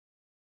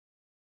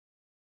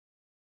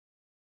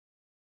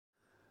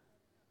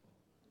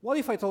What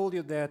if I told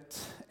you that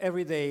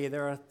every day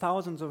there are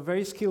thousands of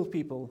very skilled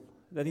people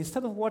that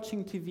instead of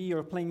watching TV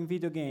or playing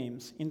video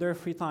games, in their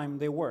free time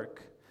they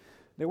work?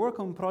 They work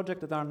on projects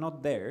that are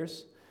not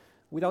theirs,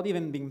 without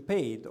even being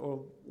paid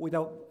or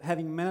without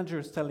having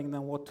managers telling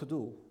them what to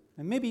do,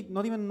 and maybe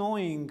not even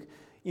knowing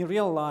in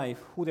real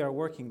life who they are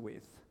working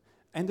with.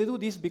 And they do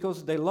this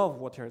because they love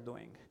what they're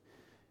doing.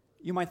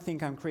 You might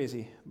think I'm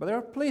crazy, but there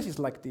are places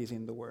like this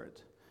in the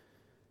world.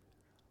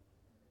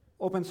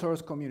 Open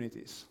source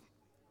communities.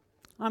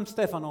 I'm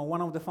Stefano,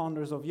 one of the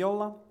founders of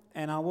Jolla,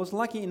 and I was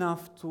lucky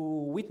enough to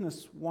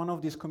witness one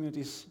of these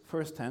communities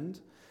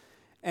firsthand,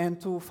 and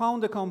to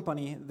found a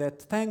company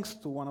that, thanks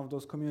to one of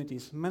those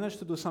communities, managed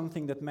to do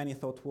something that many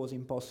thought was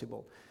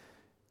impossible: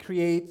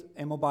 create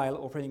a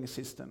mobile operating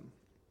system.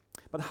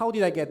 But how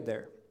did I get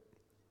there?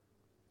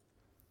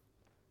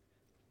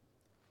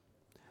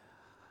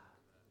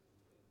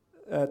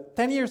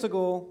 10 years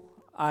ago,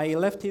 I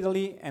left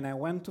Italy and I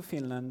went to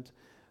Finland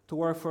to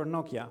work for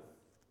Nokia.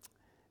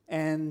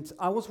 And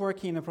I was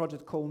working in a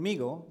project called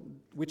Migo,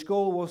 which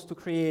goal was to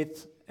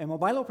create a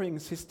mobile operating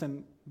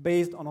system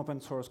based on open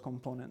source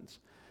components.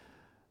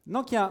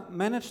 Nokia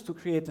managed to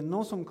create an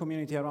awesome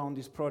community around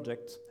this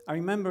project. I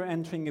remember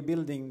entering a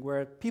building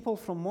where people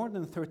from more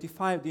than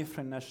 35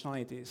 different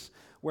nationalities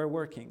were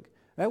working.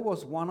 That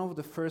was one of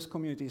the first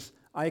communities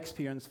I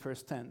experienced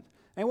firsthand.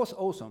 And it was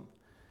awesome.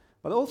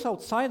 But also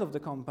outside of the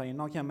company,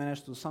 Nokia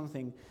managed to do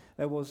something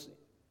that was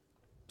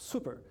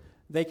super.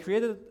 They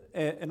created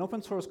an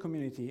open source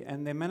community,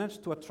 and they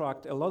managed to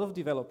attract a lot of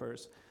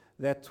developers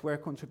that were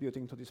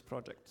contributing to this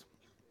project.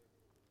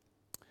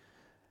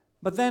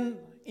 But then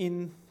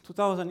in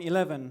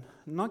 2011,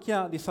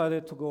 Nokia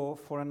decided to go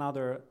for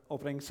another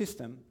operating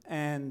system,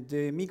 and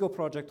the Migo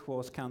project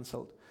was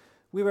cancelled.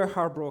 We were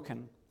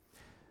heartbroken.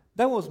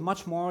 That was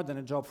much more than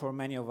a job for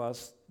many of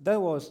us.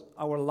 That was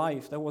our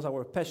life, that was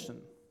our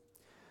passion.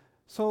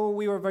 So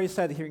we were very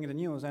sad hearing the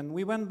news, and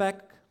we went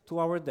back to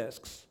our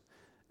desks,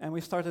 and we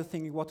started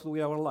thinking what to do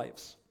with our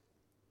lives.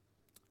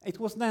 It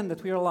was then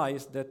that we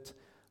realized that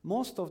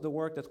most of the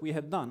work that we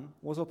had done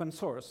was open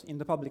source in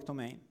the public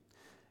domain.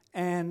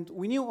 And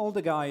we knew all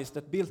the guys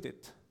that built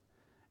it,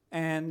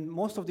 and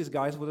most of these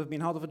guys would have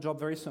been out of a job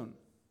very soon.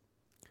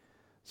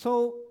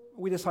 So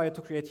we decided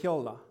to create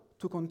Jolla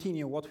to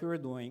continue what we were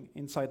doing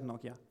inside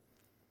Nokia.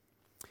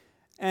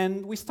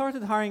 And we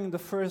started hiring the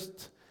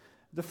first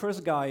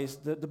guys,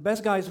 the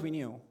best guys we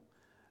knew.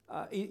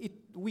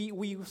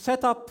 We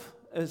set up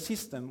a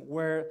system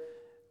where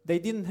they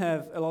didn't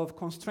have a lot of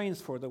constraints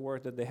for the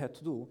work that they had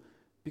to do,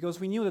 because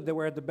we knew that they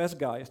were the best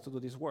guys to do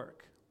this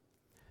work.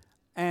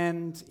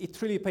 And it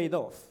really paid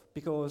off,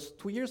 because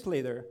 2 years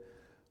later,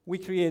 we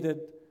created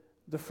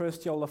the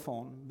first Jolla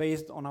phone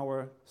based on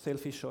our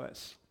Sailfish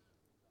OS.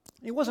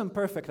 It wasn't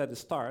perfect at the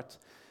start,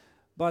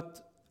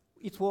 but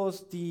it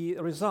was the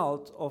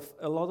result of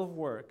a lot of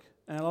work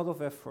and a lot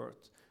of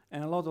effort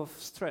and a lot of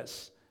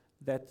stress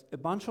that a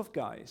bunch of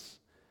guys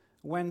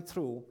went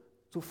through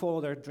to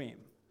follow their dream,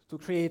 to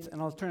create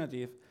an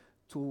alternative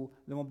to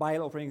the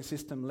mobile operating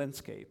system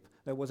landscape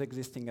that was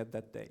existing at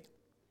that day.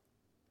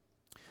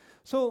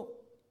 So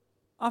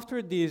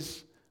after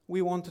this,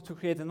 we wanted to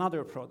create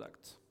another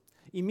product.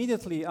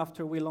 Immediately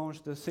after we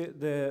launched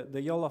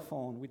the Jolla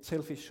phone with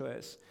Sailfish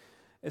OS,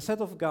 a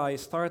set of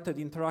guys started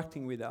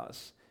interacting with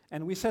us,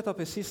 and we set up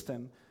a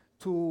system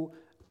to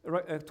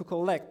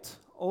collect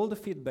all the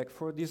feedback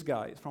from these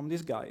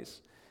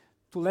guys,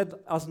 to let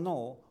us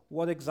know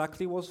what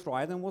exactly was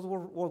right and what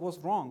was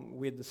wrong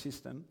with the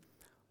system.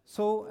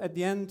 So at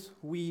the end,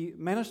 we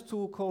managed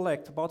to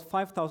collect about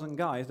 5,000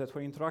 guys that were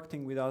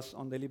interacting with us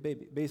on a daily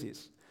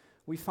basis.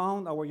 We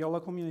found our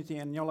Jolla community,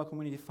 and Jolla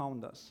community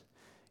found us.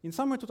 In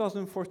summer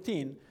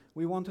 2014,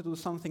 we wanted to do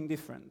something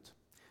different.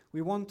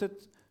 We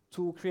wanted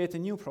to create a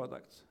new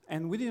product,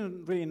 and we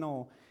didn't really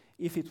know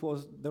if it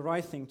was the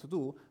right thing to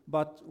do,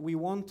 but we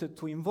wanted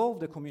to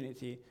involve the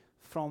community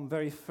from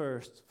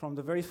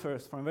the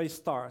very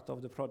start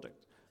of the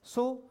project.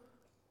 So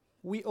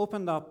we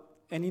opened up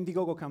an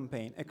Indiegogo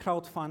campaign, a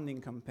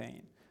crowdfunding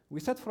campaign. We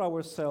set for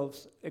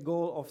ourselves a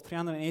goal of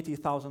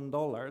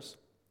 $380,000,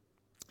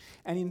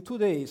 and in 2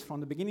 days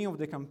from the beginning of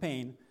the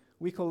campaign,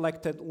 we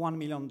collected $1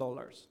 million.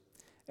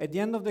 At the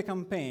end of the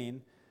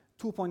campaign,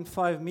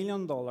 $2.5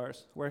 million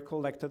were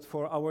collected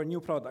for our new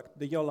product,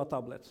 the Jolla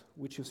tablet,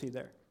 which you see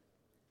there.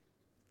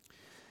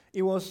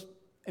 It was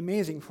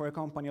amazing for a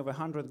company of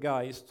 100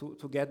 guys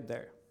to get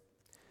there.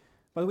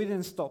 But we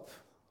didn't stop.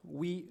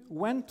 We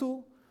went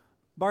to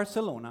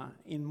Barcelona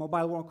in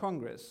Mobile World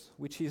Congress,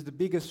 which is the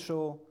biggest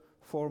show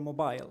for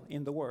mobile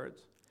in the world.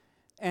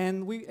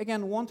 And we,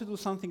 again, wanted to do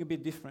something a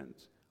bit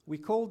different. We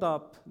called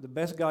up the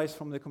best guys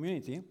from the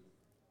community,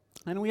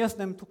 and we asked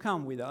them to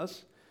come with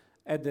us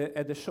at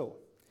the show.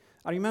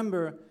 I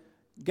remember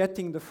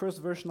getting the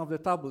first version of the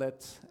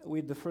tablet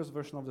with the first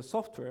version of the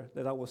software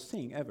that I was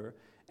seeing ever,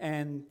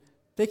 and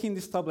taking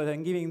this tablet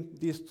and giving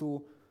this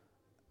to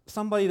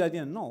somebody that I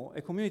didn't know,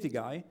 a community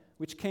guy,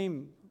 which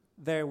came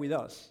there with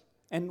us.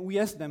 And we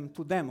asked them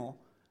to demo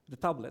the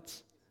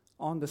tablets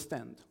on the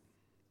stand.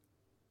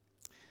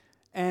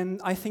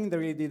 And I think they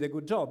really did a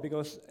good job,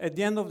 because at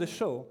the end of the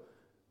show,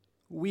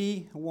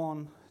 we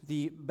won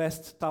the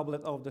Best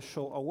Tablet of the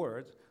Show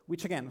award,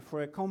 which again,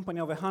 for a company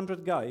of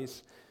 100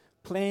 guys,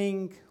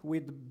 playing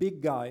with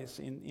big guys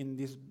in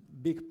this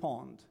big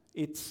pond,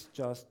 it's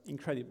just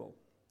incredible.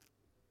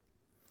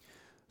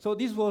 So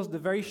this was the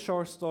very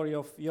short story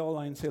of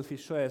Jolla and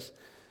Selfish OS,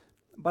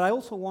 but I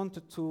also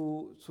wanted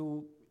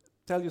to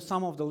tell you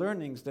some of the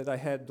learnings that I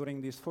had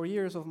during these 4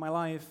 years of my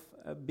life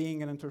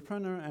being an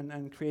entrepreneur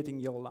and creating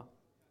Jolla.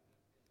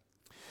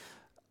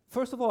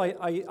 First of all,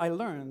 I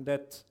learned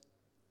that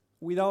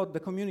without the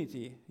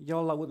community,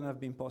 Jolla wouldn't have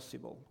been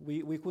possible.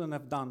 We couldn't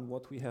have done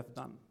what we have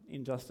done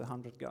in just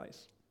 100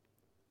 guys.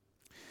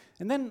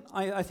 And then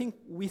I think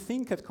we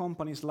think at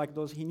companies like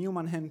those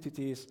inhuman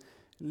entities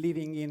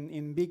living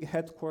in big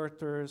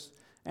headquarters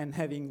and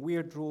having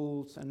weird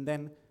rules and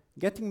then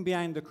getting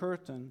behind the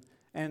curtain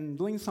and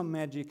doing some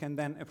magic and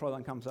then a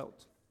product comes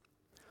out.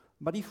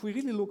 But if we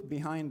really look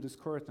behind these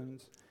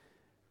curtains,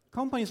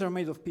 companies are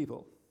made of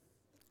people,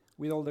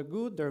 with all their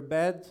good, their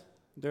bad,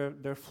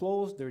 their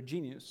flaws, their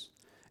genius.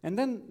 And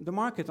then the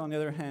market, on the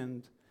other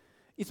hand,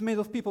 it's made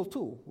of people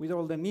too, with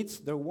all their needs,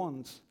 their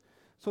wants.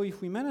 So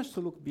if we manage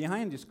to look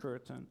behind this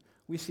curtain,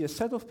 we see a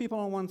set of people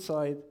on one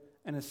side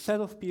and a set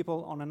of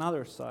people on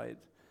another side,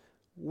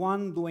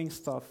 one doing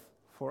stuff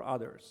for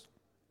others.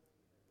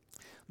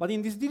 But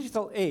in this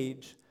digital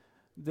age,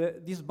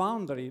 this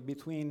boundary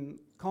between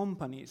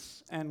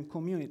companies and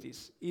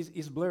communities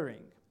is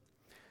blurring.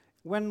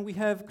 When we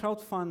have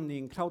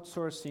crowdfunding,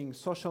 crowdsourcing,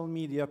 social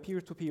media,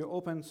 peer-to-peer,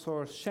 open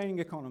source, sharing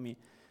economy,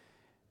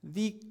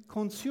 the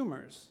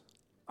consumers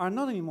are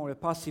not anymore a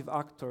passive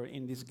actor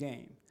in this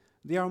game.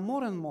 They are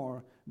more and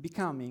more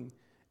becoming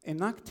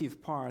an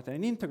active part,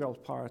 an integral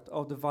part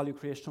of the value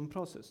creation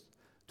process,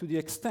 to the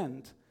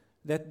extent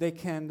that they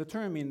can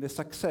determine the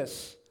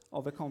success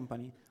of a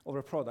company or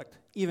a product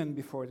even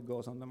before it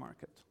goes on the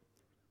market.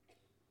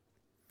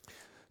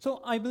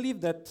 So I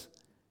believe that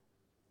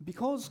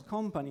because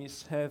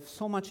companies have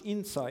so much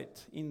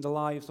insight in the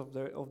lives of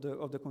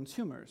the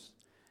consumers,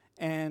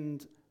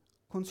 and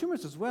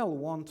consumers as well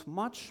want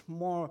much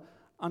more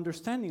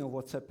understanding of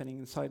what's happening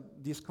inside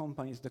these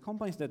companies, the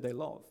companies that they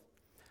love.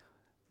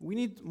 We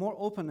need more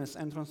openness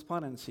and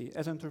transparency.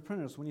 As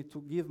entrepreneurs, we need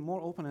to give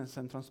more openness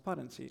and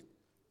transparency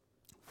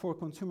for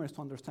consumers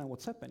to understand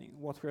what's happening,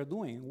 what we're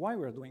doing, why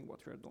we're doing what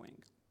we're doing.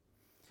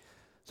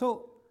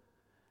 So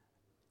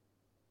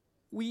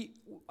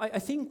I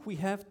think we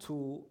have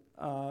to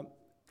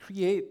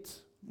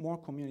create more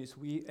communities.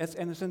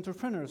 As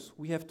entrepreneurs,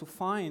 we have to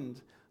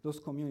find those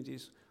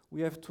communities.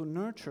 We have to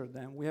nurture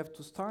them. We have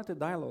to start a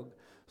dialogue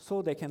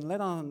so they can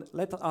let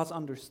us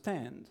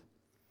understand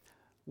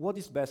what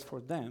is best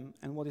for them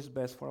and what is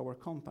best for our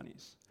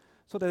companies.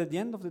 So that at the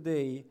end of the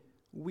day,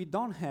 we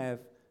don't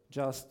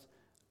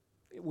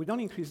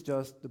increase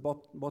just the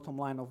bottom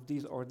line of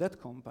this or that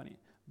company,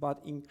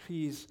 but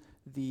increase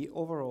the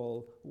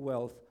overall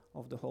wealth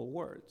of the whole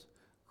world,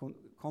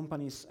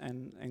 companies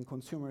and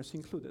consumers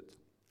included.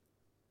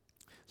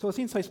 So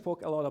since I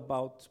spoke a lot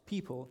about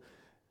people,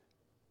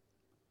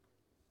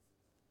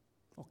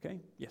 okay,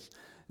 yes,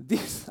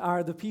 these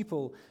are the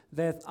people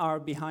that are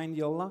behind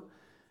Jolla.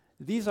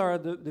 These are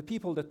the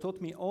people that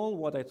taught me all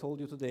what I told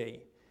you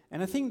today.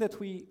 And I think that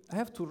we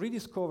have to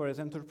rediscover as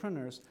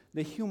entrepreneurs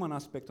the human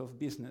aspect of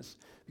business,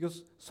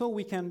 because so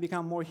we can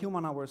become more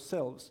human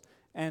ourselves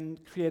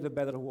and create a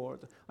better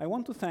world. I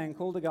want to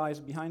thank all the guys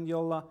behind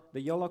Jolla,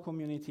 the Jolla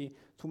community,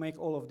 to make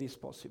all of this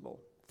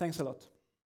possible. Thanks a lot.